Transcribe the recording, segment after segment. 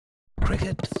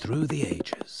cricket through the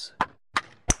ages.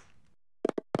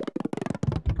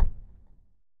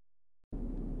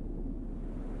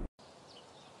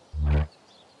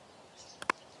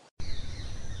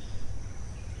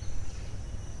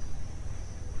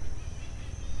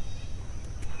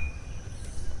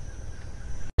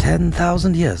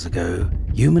 "10,000 years ago,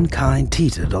 humankind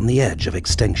teetered on the edge of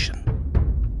extinction.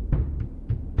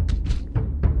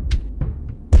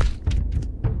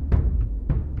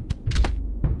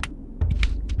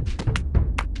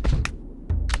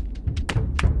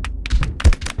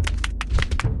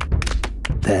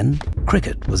 Then,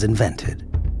 cricket was invented.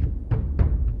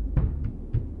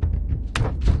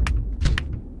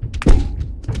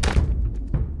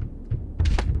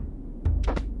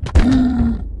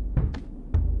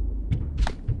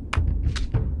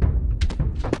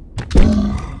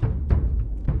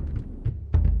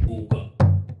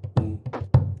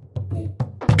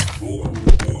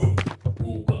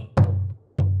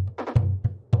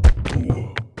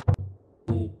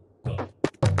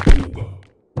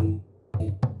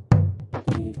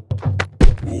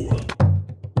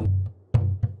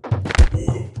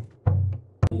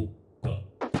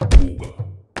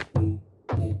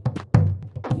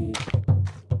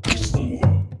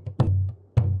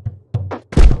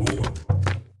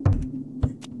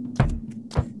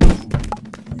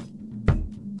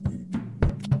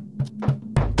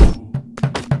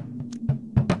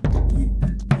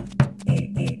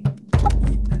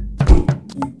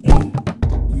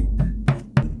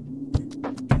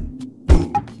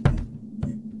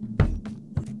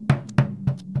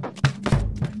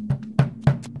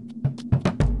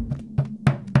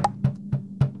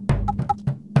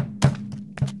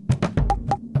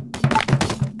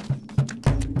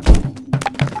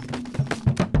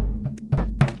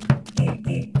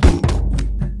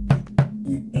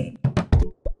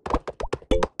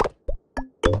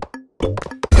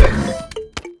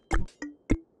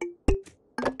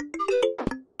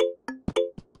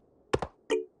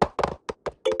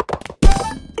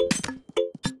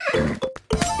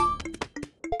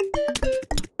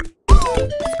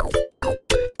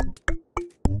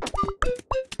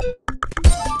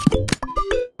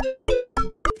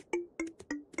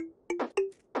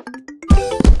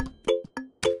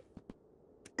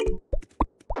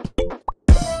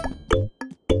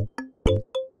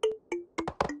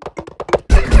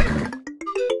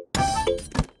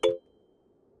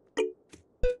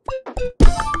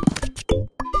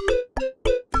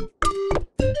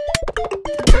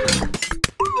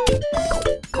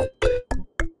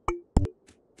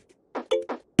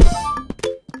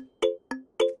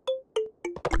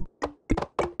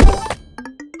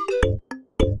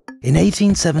 In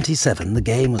 1877, the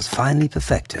game was finally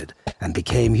perfected and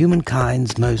became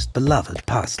humankind's most beloved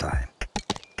pastime.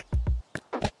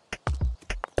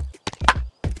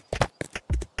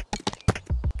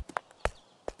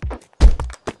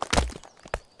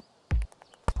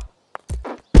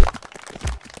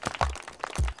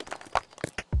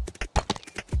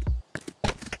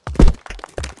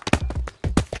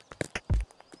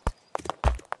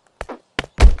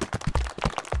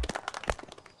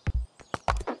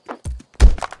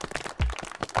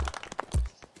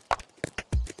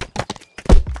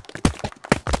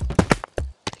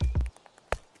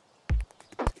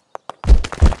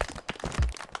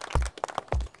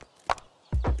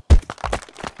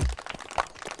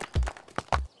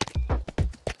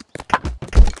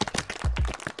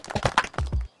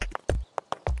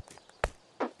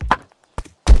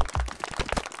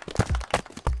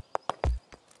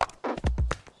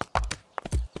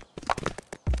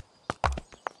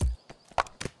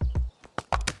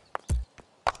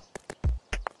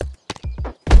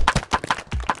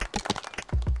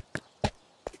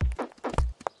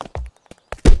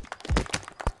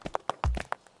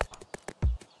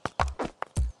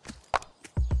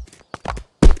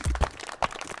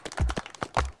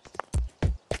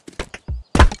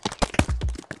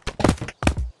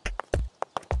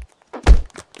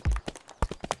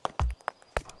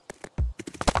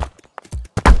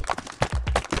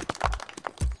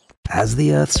 As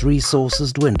the Earth's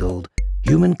resources dwindled,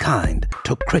 humankind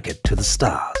took cricket to the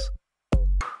stars.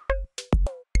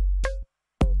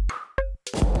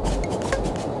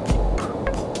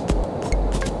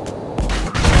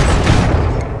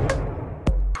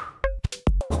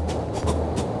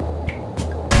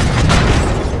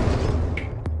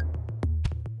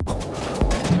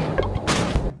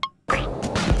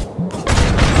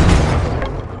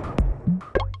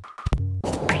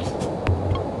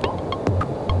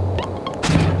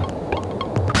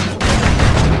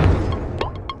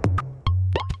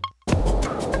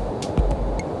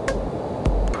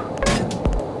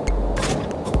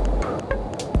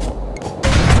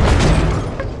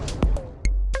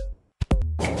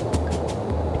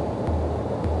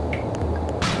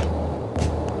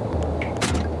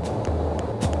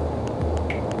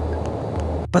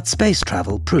 But space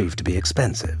travel proved to be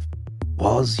expensive.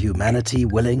 Was humanity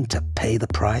willing to pay the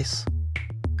price?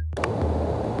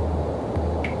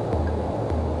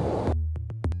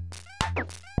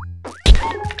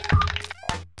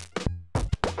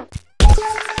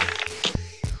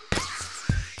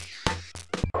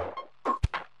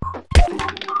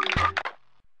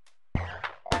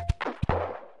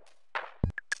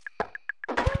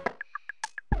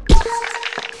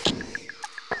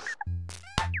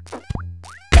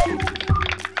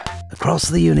 Across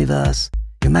the universe,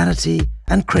 humanity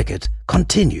and cricket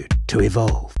continued to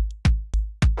evolve.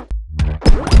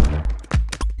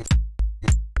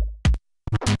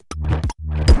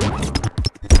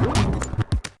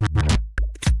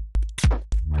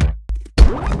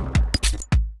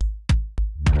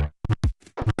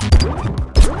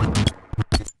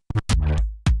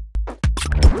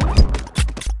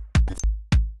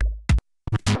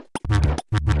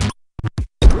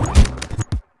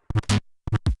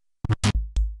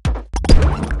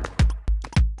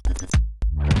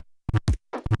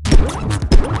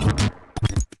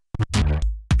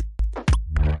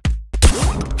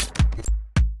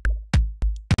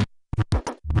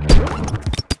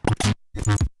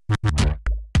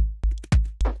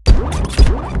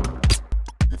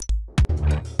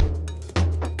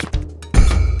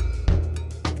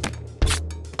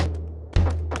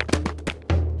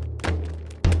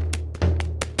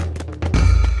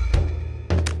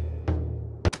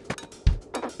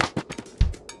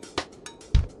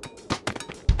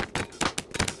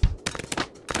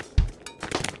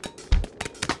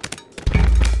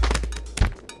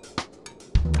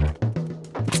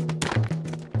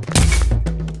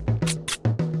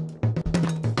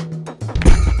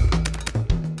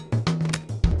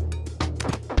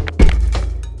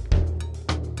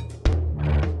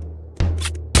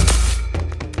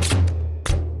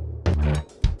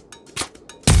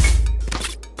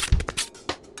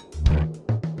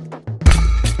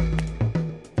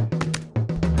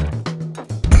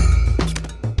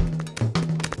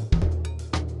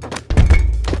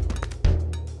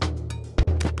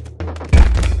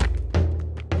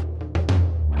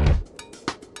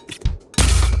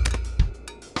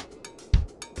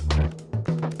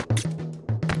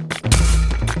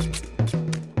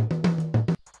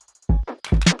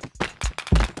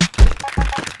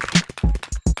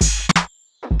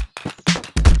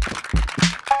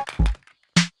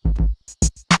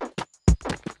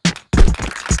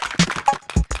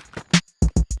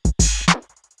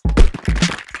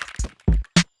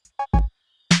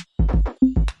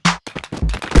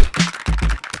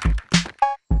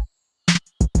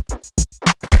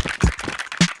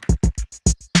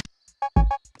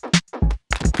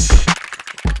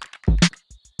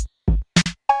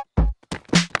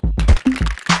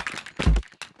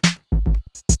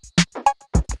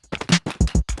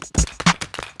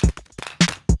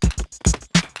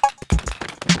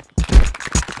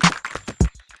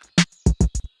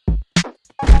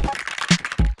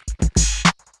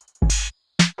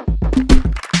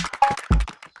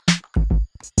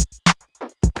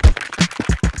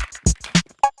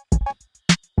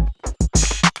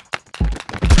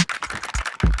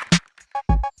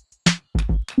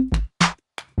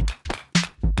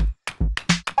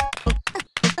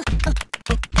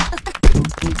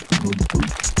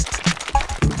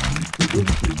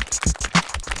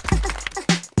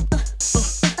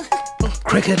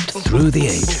 Cricket through the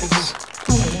ages.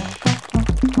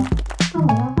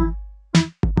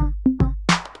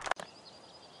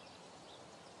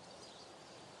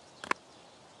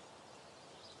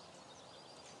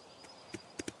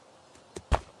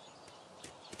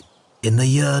 In the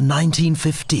year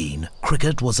 1915,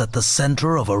 cricket was at the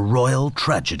centre of a royal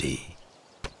tragedy.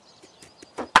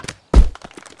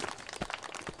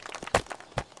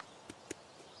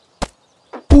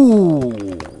 Ooh!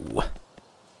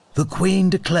 The Queen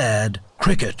declared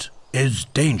cricket is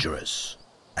dangerous,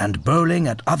 and bowling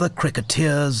at other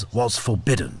cricketers was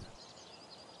forbidden.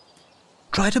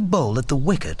 Try to bowl at the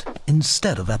wicket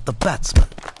instead of at the batsman.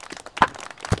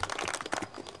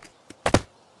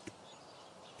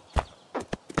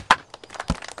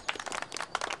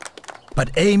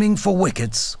 But aiming for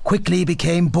wickets quickly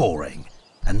became boring,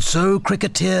 and so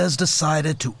cricketers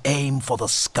decided to aim for the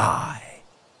sky.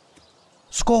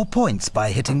 Score points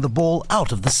by hitting the ball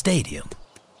out of the stadium.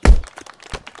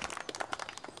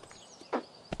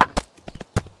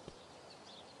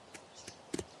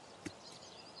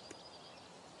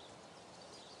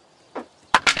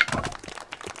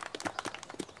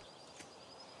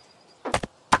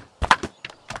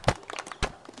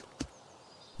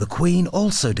 The Queen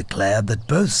also declared that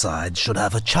both sides should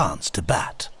have a chance to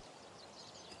bat.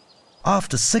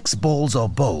 After 6 balls are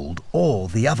bowled or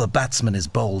the other batsman is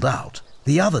bowled out,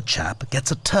 the other chap gets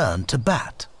a turn to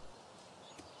bat.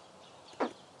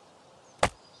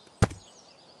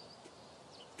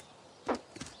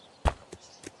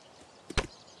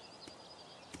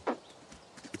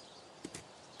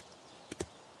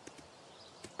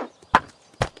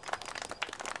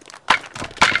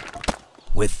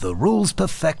 With the rules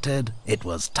perfected, it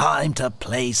was time to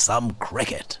play some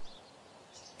cricket.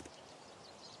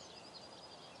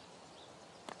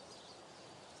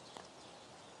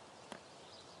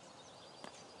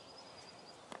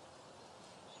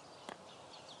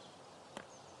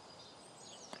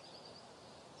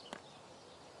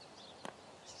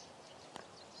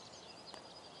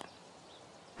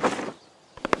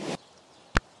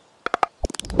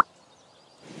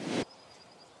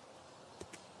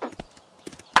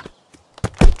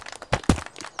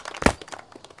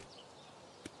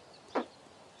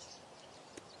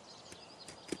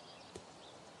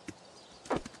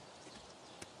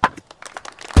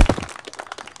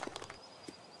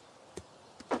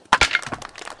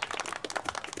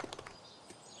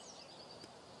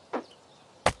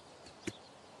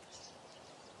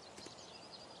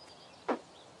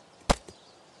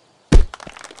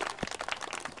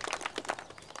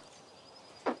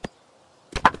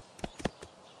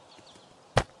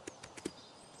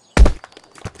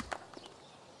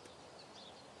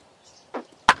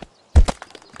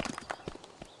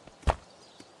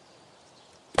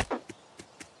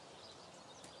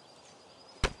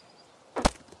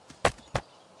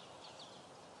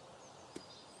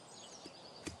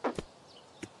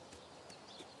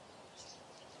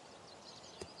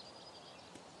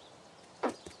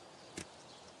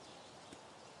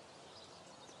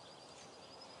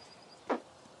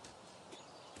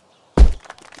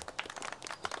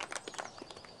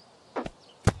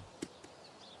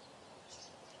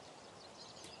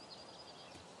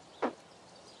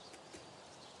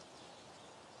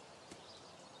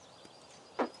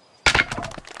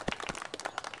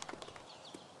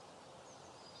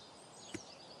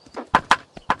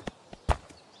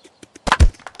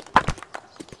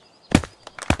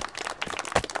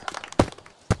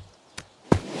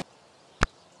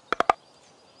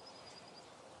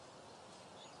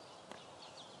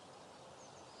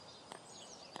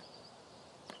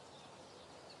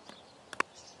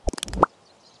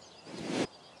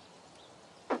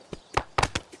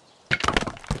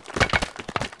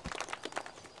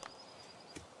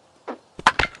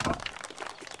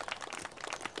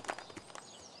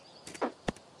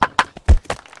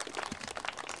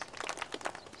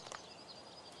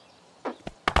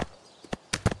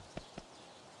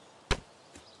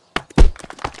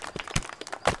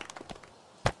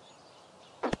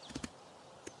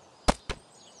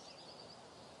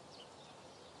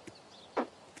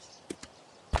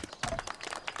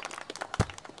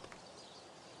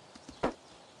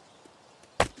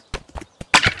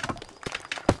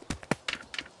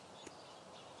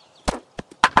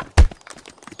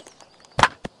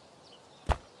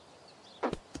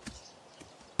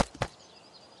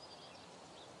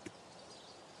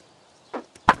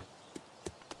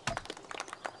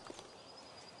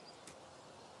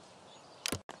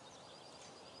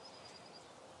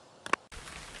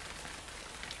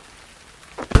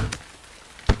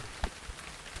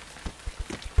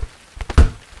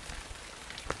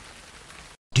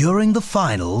 During the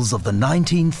finals of the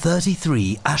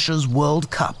 1933 Ashes World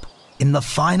Cup, in the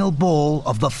final ball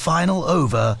of the final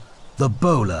over, the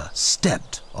bowler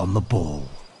stepped on the ball.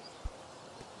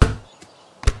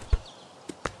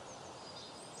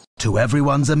 To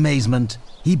everyone's amazement,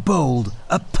 he bowled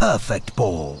a perfect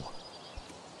ball.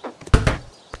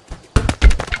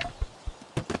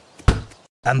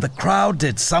 And the crowd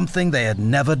did something they had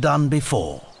never done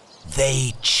before.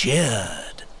 They cheered.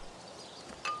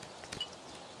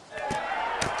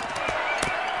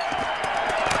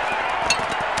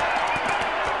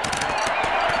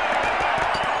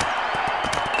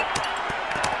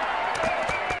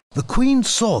 The Queen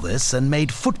saw this and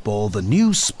made football the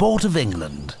new sport of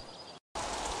England.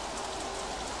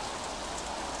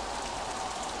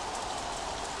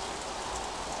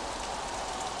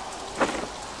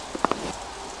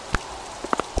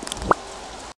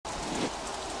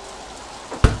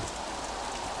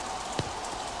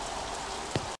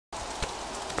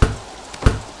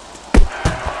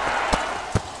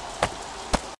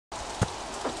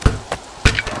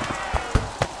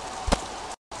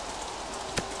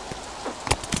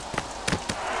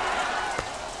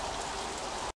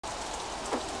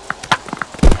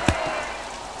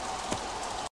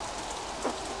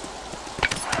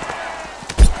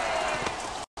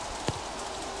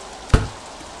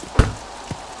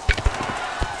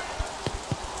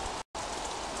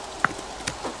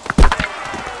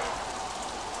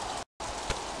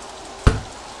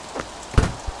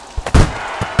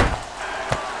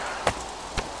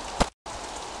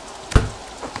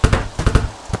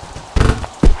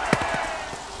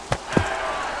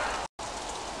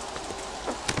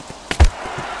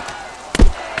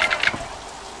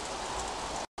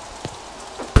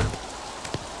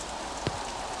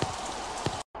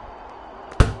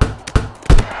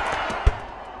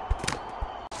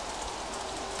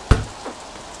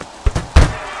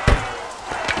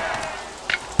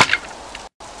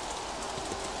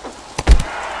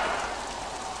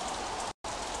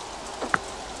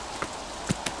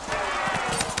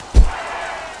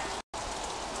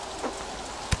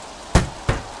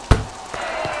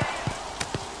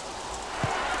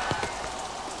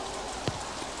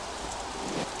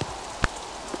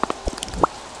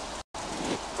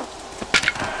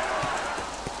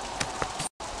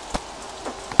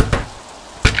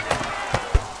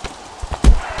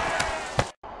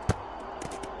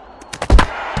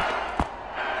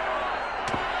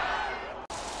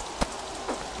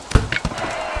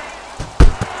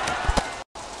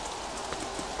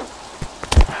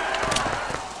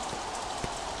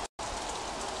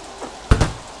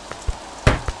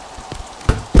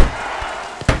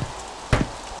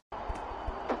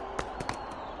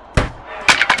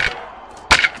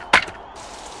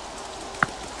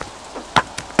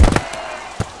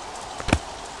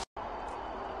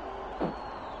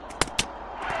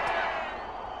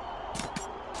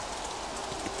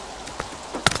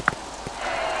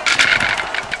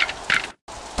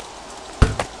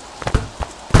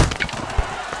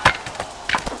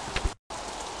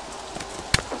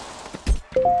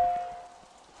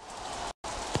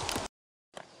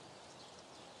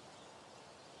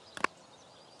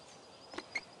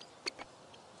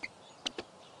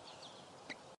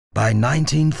 By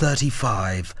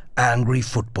 1935, angry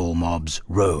football mobs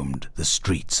roamed the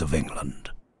streets of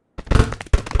England.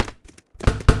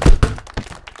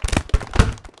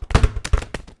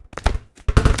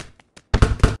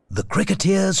 The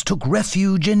cricketers took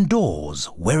refuge indoors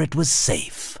where it was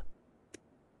safe.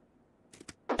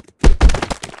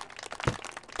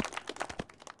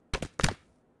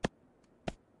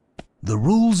 The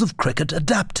rules of cricket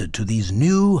adapted to these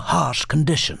new, harsh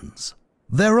conditions.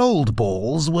 Their old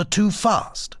balls were too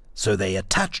fast, so they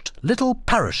attached little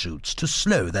parachutes to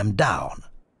slow them down.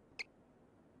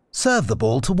 Serve the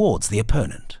ball towards the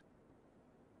opponent.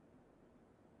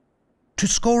 To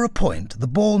score a point, the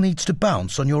ball needs to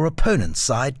bounce on your opponent's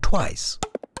side twice.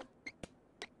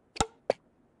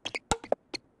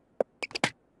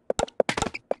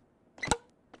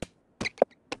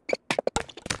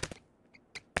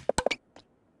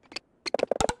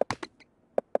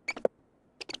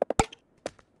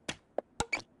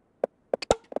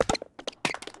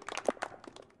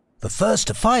 The first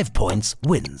to 5 points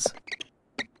wins.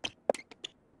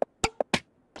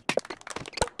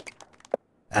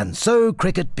 And so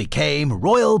cricket became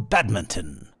Royal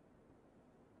Badminton.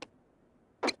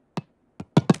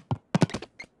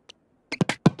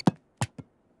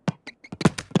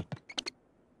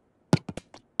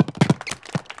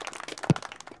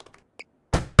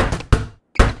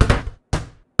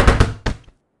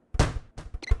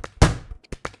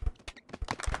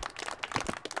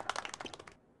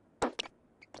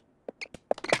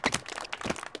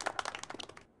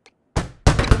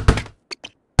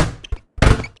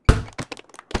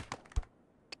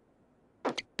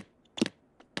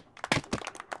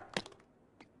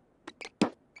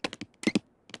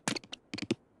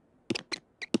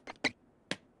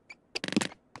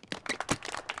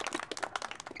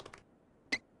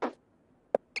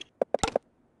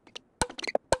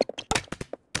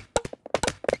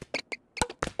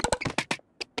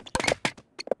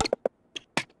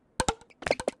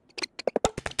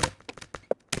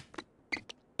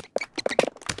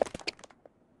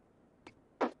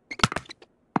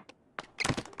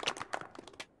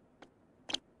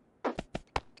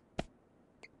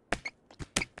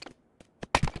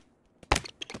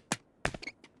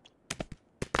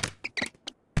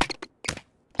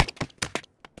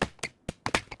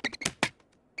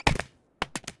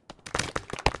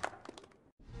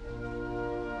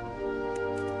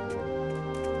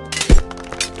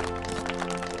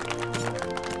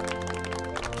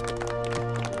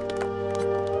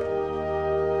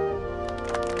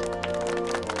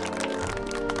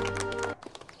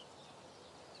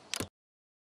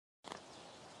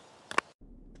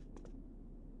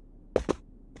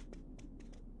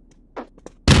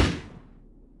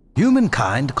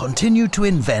 Humankind continued to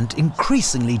invent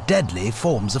increasingly deadly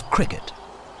forms of cricket.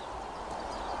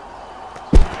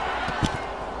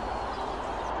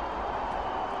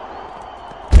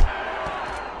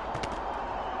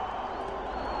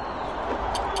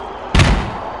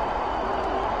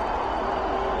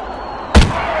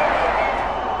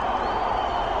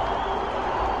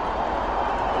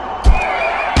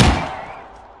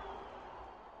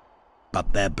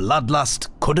 But their bloodlust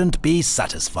couldn't be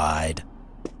satisfied.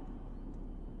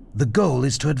 The goal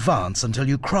is to advance until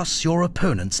you cross your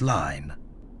opponent's line.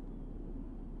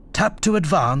 Tap to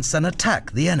advance and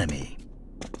attack the enemy.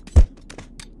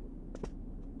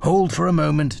 Hold for a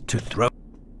moment to throw.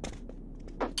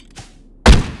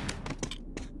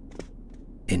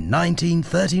 In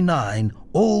 1939,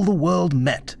 all the world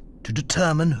met to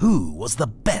determine who was the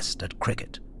best at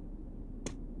cricket.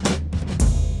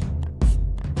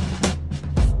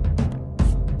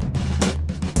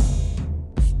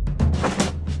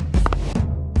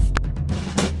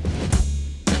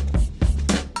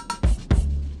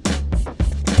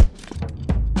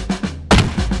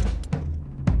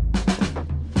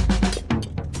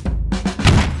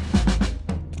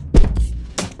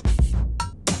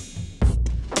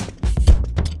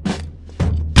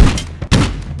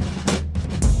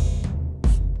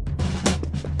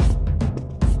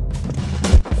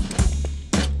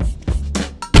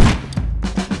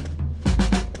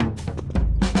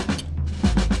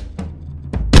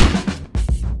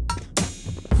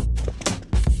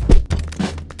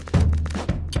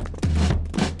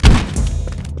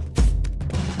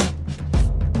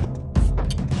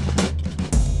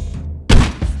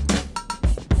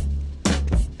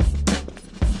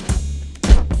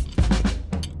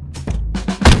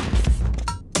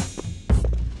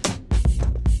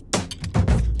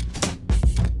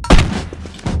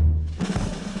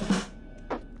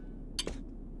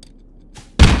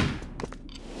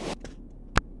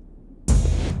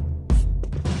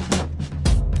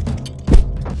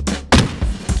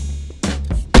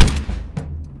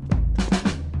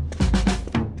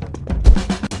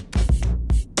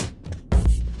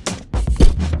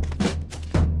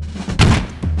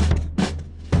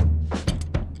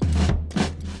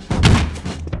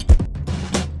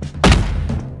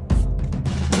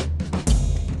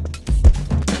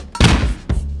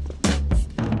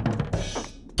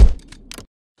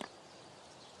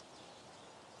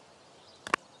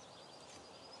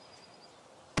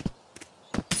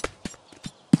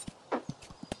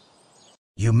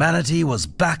 Humanity was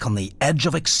back on the edge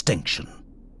of extinction.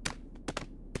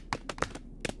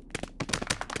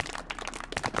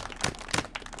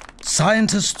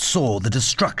 Scientists saw the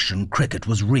destruction cricket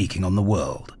was wreaking on the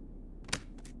world.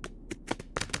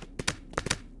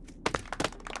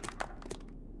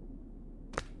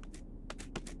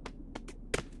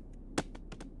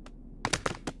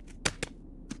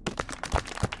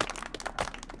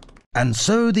 And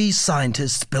so these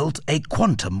scientists built a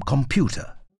quantum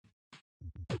computer.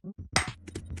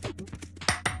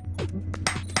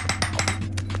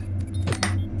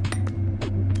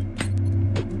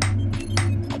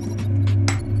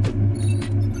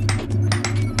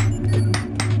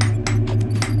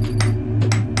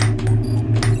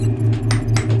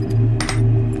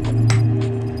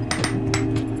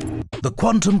 The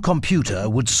quantum computer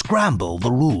would scramble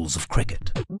the rules of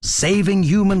cricket, saving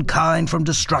humankind from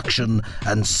destruction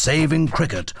and saving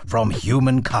cricket from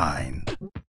humankind.